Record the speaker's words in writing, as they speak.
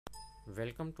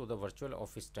Welcome to the virtual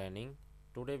office training.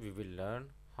 Today we will learn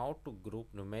how to group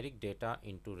numeric data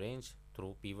into range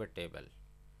through pivot table.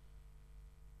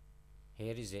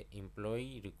 Here is a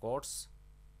employee records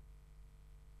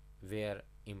where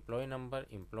employee number,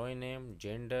 employee name,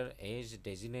 gender, age,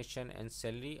 designation and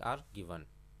salary are given.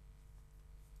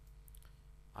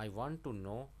 I want to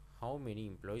know how many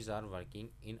employees are working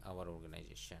in our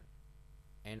organization,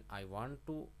 and I want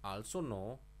to also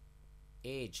know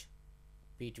age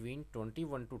between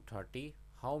 21 to 30,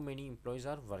 how many employees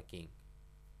are working.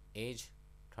 Age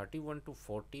 31 to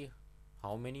 40,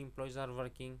 how many employees are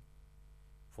working.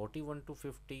 41 to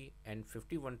 50 and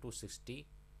 51 to 60,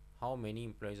 how many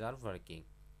employees are working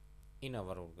in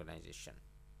our organization.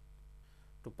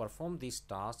 To perform this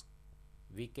task,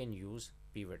 we can use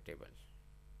pivot table.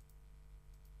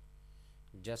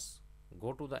 Just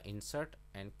go to the insert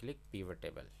and click pivot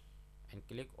table and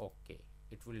click OK.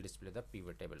 It will display the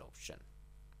pivot table option.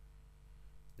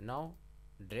 Now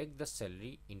drag the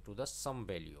salary into the sum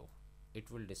value. It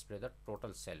will display the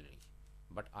total salary,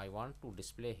 but I want to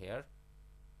display here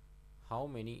how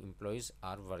many employees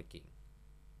are working.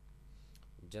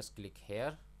 Just click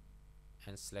here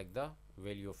and select the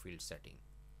value field setting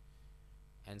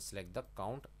and select the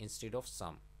count instead of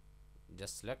sum.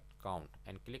 Just select count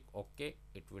and click OK.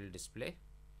 It will display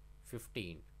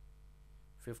 15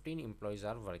 employees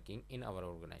are working in our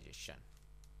organization.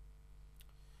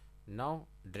 Now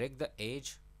drag the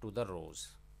age to the rows.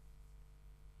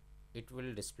 It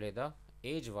will display the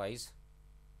age wise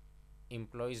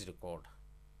employees record.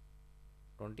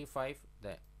 25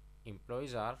 the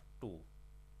employees are 2,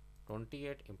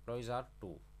 28 employees are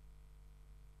 2,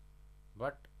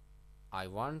 but I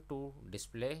want to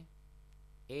display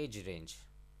age range.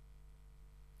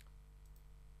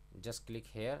 Just click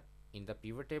here in the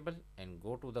pivot table and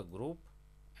go to the group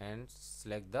and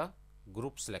select the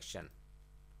group selection.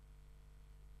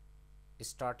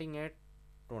 Starting at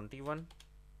 21,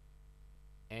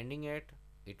 ending at,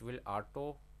 it will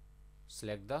auto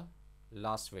select the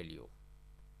last value.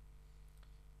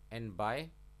 And by,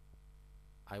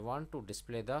 I want to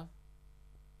display the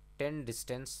 10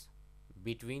 distance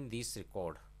between these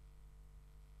record,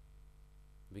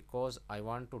 because I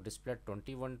want to display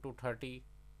 21 to 30,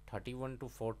 31 to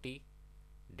 40.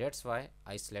 That's why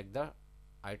I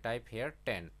type here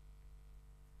 10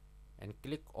 and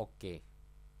click OK.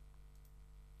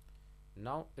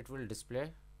 Now it will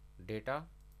display data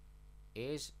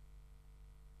age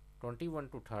 21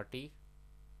 to 30,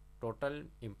 total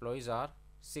employees are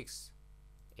 6,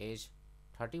 age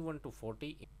 31 to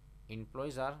 40,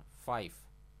 employees are 5,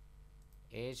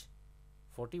 age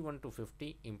 41 to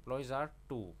 50, employees are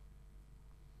 2,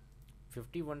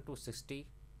 51 to 60,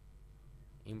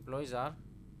 employees are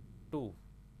 2.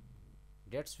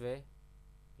 That's way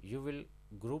you will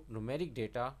group numeric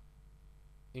data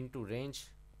into range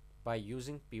by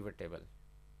using pivot table.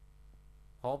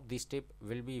 Hope this tip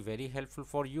will be very helpful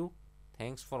for you.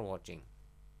 Thanks for watching.